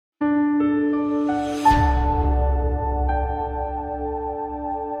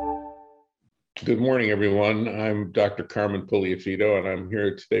Good morning, everyone. I'm Dr. Carmen Puliafito, and I'm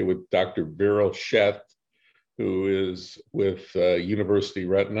here today with Dr. Viral Sheth, who is with University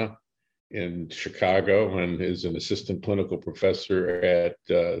Retina in Chicago and is an assistant clinical professor at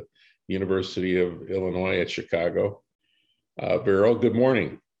University of Illinois at Chicago. Viral, good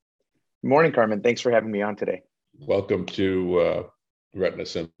morning. Good morning, Carmen. Thanks for having me on today. Welcome to Retina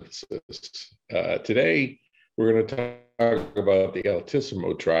Synthesis. Today, we're going to talk about the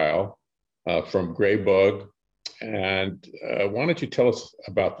Altissimo trial from Graybug. And why don't you tell us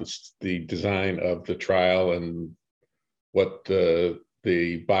about the design of the trial and what the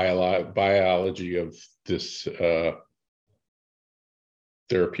biology of this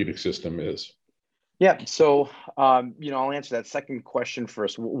therapeutic system is? Yeah, so I'll answer that second question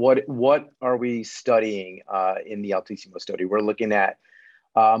first. What are we studying in the Altissimo study? We're looking at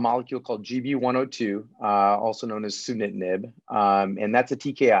a molecule called GB102, also known as sunitinib, and that's a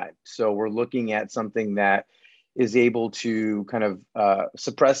TKI. So we're looking at something that is able to kind of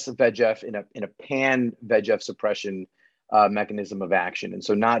suppress VEGF in a pan VEGF suppression mechanism of action. And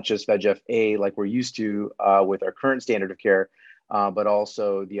so not just VEGF-A like we're used to with our current standard of care, but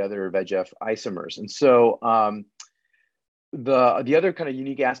also the other VEGF isomers. And so the other kind of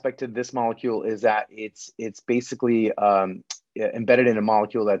unique aspect to this molecule is that it's basically embedded in a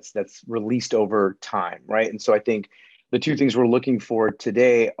molecule that's released over time, right? And so I think the two things we're looking for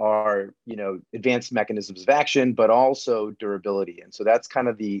today are, advanced mechanisms of action, but also durability. And so that's kind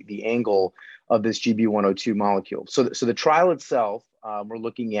of the angle of this GB102 molecule. So the trial itself, we're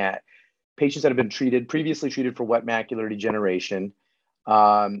looking at patients that have been previously treated for wet macular degeneration,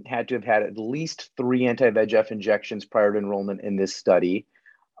 had to have had at least 3 anti-VEGF injections prior to enrollment in this study.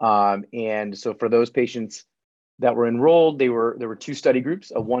 And so for those patients that were enrolled, there were 2 study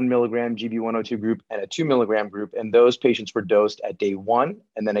groups, a 1 milligram GB102 group and a 2 milligram group. And those patients were dosed at day 1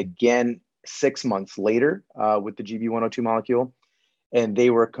 and then again 6 months later with the GB102 molecule. And they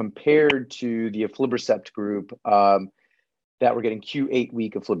were compared to the aflibercept group that were getting Q8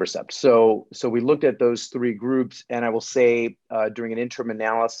 week aflibercept. So we looked at those 3 groups, and I will say during an interim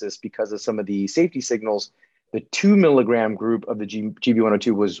analysis, because of some of the safety signals, the 2 milligram group of the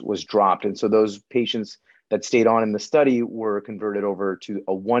GB102 was dropped. And so those patients that stayed on in the study were converted over to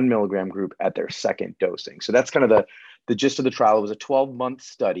a 1 milligram group at their second dosing. So that's kind of the gist of the trial. It was a 12-month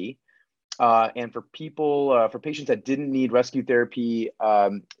study. And for patients that didn't need rescue therapy,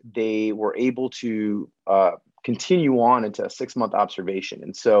 they were able to continue on into a 6-month observation.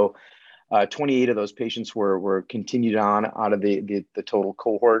 And so 28 of those patients were continued on out of the total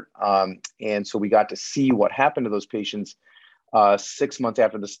cohort. And so we got to see what happened to those patients 6 months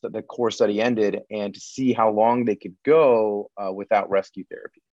after the core study ended, and to see how long they could go without rescue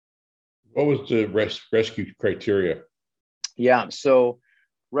therapy. What was the rescue criteria? Yeah, so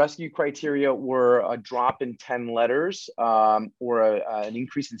rescue criteria were a drop in 10 letters or an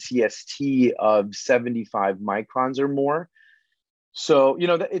increase in CST of 75 microns or more. So,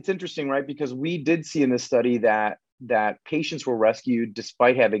 it's interesting, right? Because we did see in this study that patients were rescued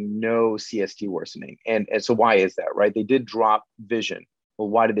despite having no CST worsening. And so why is that, right? They did drop vision. Well,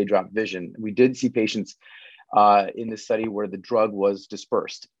 why did they drop vision? We did see patients in this study where the drug was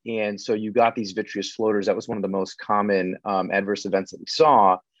dispersed. And so you got these vitreous floaters. That was one of the most common adverse events that we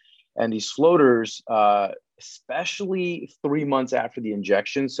saw. And these floaters, especially 3 months after the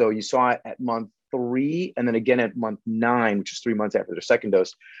injection. So you saw it at month 3 and then again at month 9, which is 3 months after their second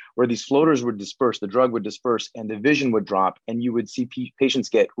dose, where these floaters would disperse, the drug would disperse, and the vision would drop, and you would see patients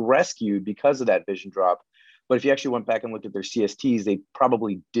get rescued because of that vision drop. But if you actually went back and looked at their CSTs, they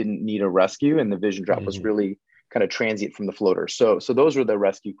probably didn't need a rescue, and the vision drop was really kind of transient from the floater. So those were the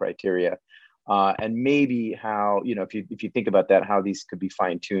rescue criteria, and maybe how, if you think about that, how these could be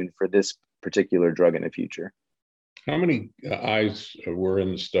fine-tuned for this particular drug in the future. How many eyes were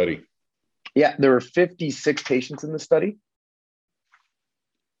in the study? Yeah, there were 56 patients in the study.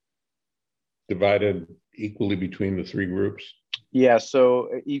 Divided equally between the 3 groups? Yeah, so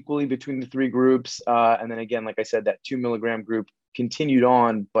equally between the 3 groups. And then again, like I said, that 2 milligram group continued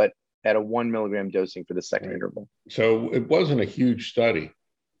on, but at a 1 milligram dosing for the second interval. So it wasn't a huge study.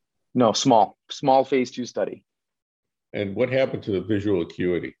 No, small phase 2 study. And what happened to the visual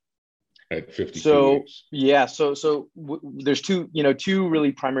acuity at 52 weeks? Yeah, so there's two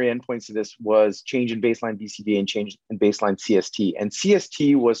really primary endpoints to this was change in baseline BCVA and change in baseline CST. And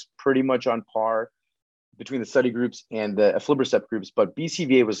CST was pretty much on par between the study groups and the aflibercept groups, but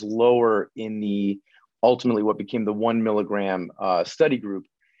BCVA was lower in the ultimately what became the 1 milligram study group.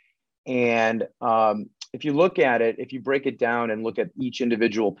 And if you look at it, if you break it down and look at each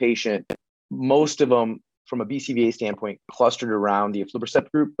individual patient, most of them from a BCVA standpoint clustered around the aflibercept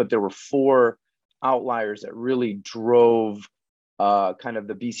group, but there were 4 outliers that really drove kind of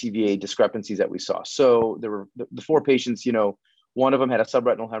the BCVA discrepancies that we saw. So there were the four patients, one of them had a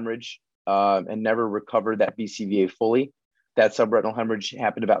subretinal hemorrhage and never recovered that BCVA fully. That subretinal hemorrhage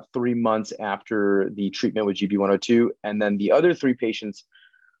happened about 3 months after the treatment with GB102. And then the other three patients,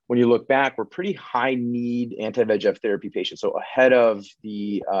 when you look back, were pretty high need anti-VEGF therapy patients. So ahead of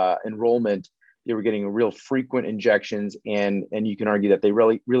the enrollment, they were getting real frequent injections, and you can argue that they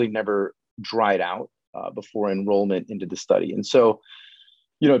really never dried out before enrollment into the study. And so,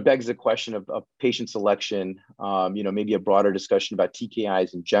 it begs the question of patient selection, maybe a broader discussion about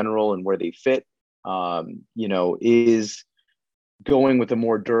TKIs in general and where they fit. Is going with a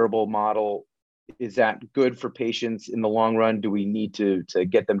more durable model, is that good for patients in the long run? Do we need to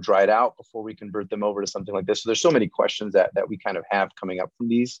get them dried out before we convert them over to something like this? So there's so many questions that we kind of have coming up from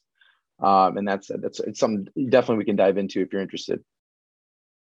these. And it's something definitely we can dive into if you're interested.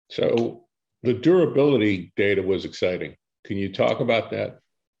 So the durability data was exciting. Can you talk about that?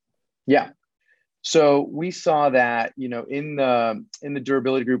 Yeah. So we saw that, in the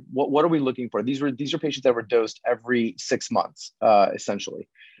durability group, what are we looking for? These are patients that were dosed every 6 months, essentially.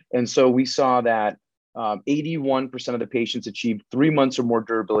 And so we saw that 81% of the patients achieved 3 months or more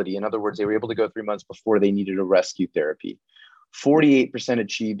durability. In other words, they were able to go 3 months before they needed a rescue therapy. 48%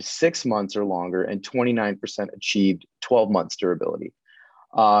 achieved 6 months or longer, and 29% achieved 12 months durability.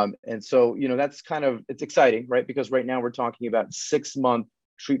 And so, that's it's exciting, right? Because right now we're talking about 6-month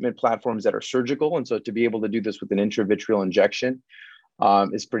treatment platforms that are surgical. And so to be able to do this with an intravitreal injection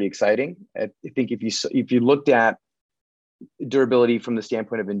is pretty exciting. I think if you looked at durability from the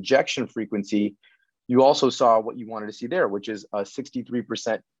standpoint of injection frequency, you also saw what you wanted to see there, which is a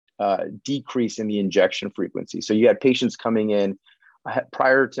 63% decrease in the injection frequency. So you had patients coming in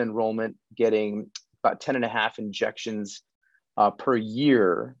prior to enrollment getting about 10.5 injections per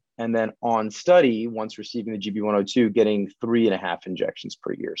year. And then on study, once receiving the GB102, getting 3.5 injections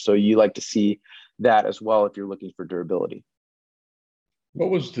per year. So you like to see that as well if you're looking for durability.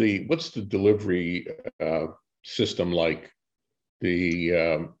 What's the delivery system like?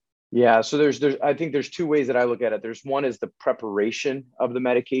 Yeah, so there's I think there's two ways that I look at it. There's one is the preparation of the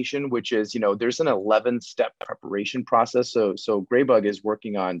medication, which is, there's an 11-step preparation process. So Graybug is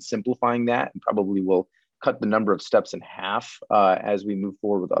working on simplifying that, and probably will cut the number of steps in half as we move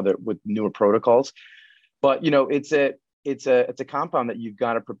forward with newer protocols. But it's a compound that you've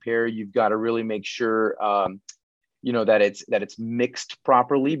got to prepare. You've got to really make sure that it's mixed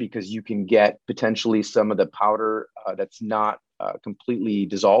properly, because you can get potentially some of the powder that's not completely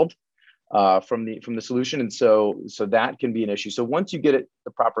dissolved from the solution, and so that can be an issue. So once you get it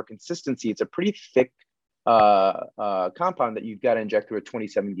the proper consistency, it's a pretty thick compound that you've got to inject through a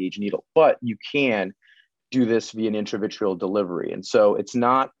 27 gauge needle, but you can do this via an intravitreal delivery. And so it's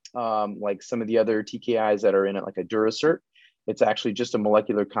not like some of the other TKIs that are in it, like a Durasert. It's actually just a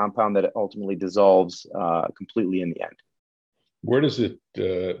molecular compound that ultimately dissolves completely in the end. Where does it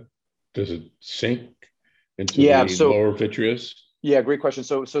sink into the lower vitreous? Yeah, great question.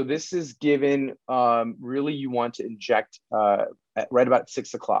 So this is given, really you want to inject at right about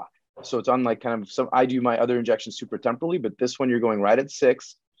 6 o'clock. So it's unlike I do my other injections supratemporally, but this one you're going right at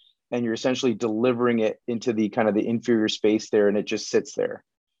 6. And you're essentially delivering it into the the inferior space there, and it just sits there.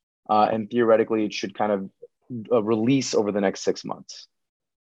 And theoretically, it should release over the next 6 months.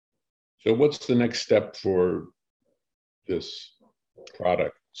 So what's the next step for this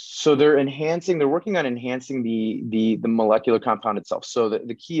product? So they're working on enhancing the molecular compound itself. So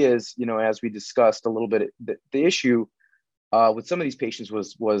the key is, as we discussed a little bit, the issue with some of these patients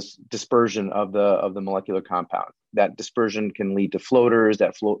was dispersion of the molecular compound. That dispersion can lead to floaters.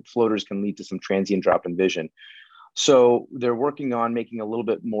 That floaters can lead to some transient drop in vision. So they're working on making a little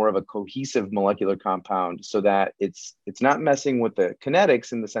bit more of a cohesive molecular compound, so that it's not messing with the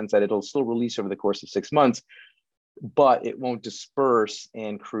kinetics, in the sense that it'll still release over the course of 6 months, but it won't disperse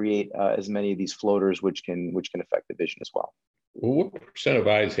and create as many of these floaters, which can affect the vision as well. Well, what percent of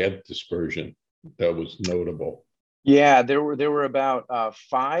eyes had dispersion that was notable? Yeah, there were about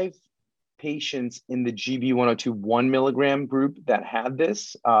 5 patients in the GB102 1 milligram group that had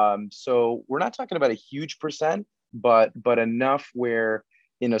this. So we're not talking about a huge percent, but enough where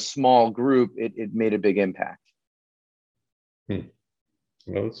in a small group it made a big impact.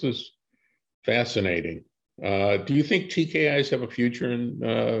 Well, this is fascinating. Do you think TKIs have a future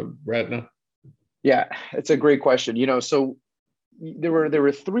in retina? Yeah, it's a great question. So there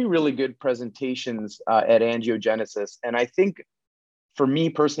were 3 really good presentations at Angiogenesis, and I think, for me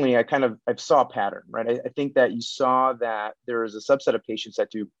personally, I saw a pattern, right? I think that you saw that there is a subset of patients that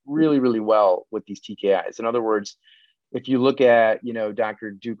do really, really well with these TKIs. In other words, If you look at,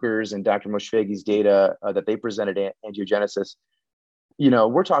 Dr. Duker's and Dr. Moshfeghi's data that they presented at angiogenesis,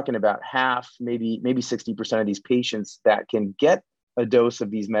 we're talking about half, maybe 60% of these patients that can get a dose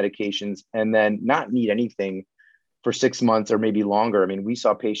of these medications and then not need anything for 6 months or maybe longer. I mean, we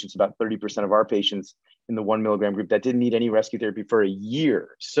saw patients, about 30% of our patients in the 1 milligram group, that didn't need any rescue therapy for a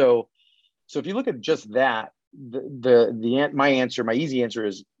year. So if you look at just that, my easy answer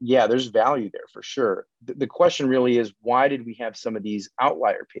is, yeah, there's value there for sure. The question really is, why did we have some of these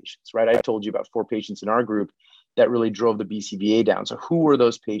outlier patients, right? I told you about 4 patients in our group that really drove the BCVA down. So who were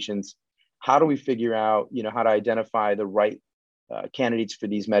those patients? How do we figure out, how to identify the right candidates for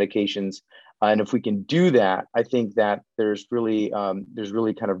these medications? And if we can do that, I think that there's really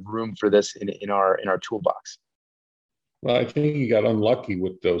kind of room for this in our toolbox. Well, I think you got unlucky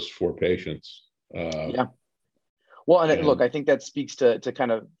with those 4 patients. Yeah. Well, and look, I think that speaks to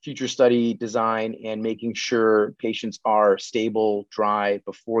kind of future study design and making sure patients are stable, dry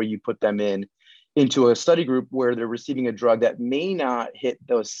before you put them into a study group where they're receiving a drug that may not hit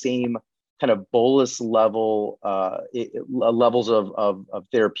those same kind of bolus levels of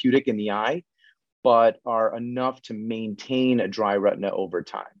therapeutic in the eye, but are enough to maintain a dry retina over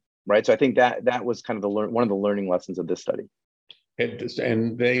time, right? So I think that was kind of one of the learning lessons of this study.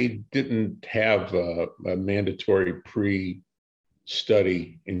 And they didn't have a mandatory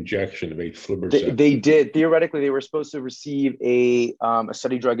pre-study injection of aflibercept. They did. Theoretically, they were supposed to receive a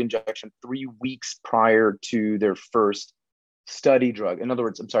study drug injection 3 weeks prior to their first study drug. In other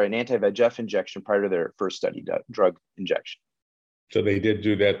words, an anti-VEGF injection prior to their first study drug injection. So they did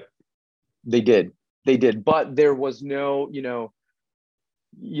do that. They did, but there was no,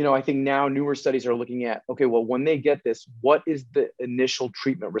 I think now newer studies are looking at, okay, well, when they get this, what is the initial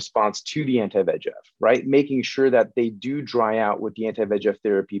treatment response to the anti-VEGF, right? Making sure that they do dry out with the anti-VEGF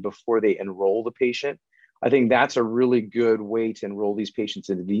therapy before they enroll the patient. I think that's a really good way to enroll these patients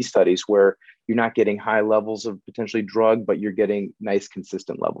into these studies, where you're not getting high levels of potentially drug, but you're getting nice,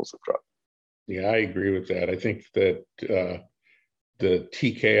 consistent levels of drug. Yeah, I agree with that. I think that the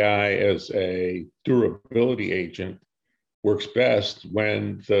TKI as a durability agent works best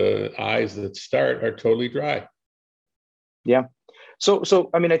when the eyes that start are totally dry. Yeah. So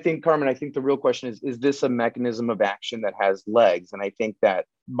I mean, I think, Carmen, the real question is this a mechanism of action that has legs? And I think that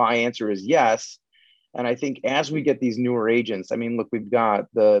my answer is yes. And I think as we get these newer agents, I mean, look, we've got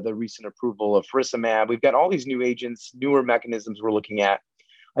the recent approval of faricimab. We've got all these new agents, newer mechanisms we're looking at.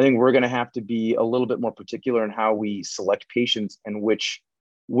 I think we're going to have to be a little bit more particular in how we select patients and which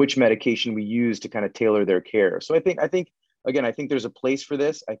medication we use to kind of tailor their care. So I think again, I think there's a place for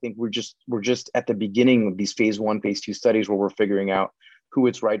this. I think we're just at the beginning of these phase 1, phase 2 studies where we're figuring out who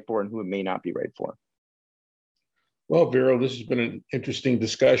it's right for and who it may not be right for. Well, Viral, this has been an interesting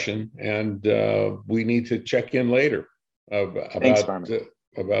discussion, and we need to check in later about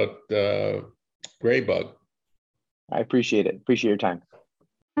Graybug. I appreciate it. Appreciate your time.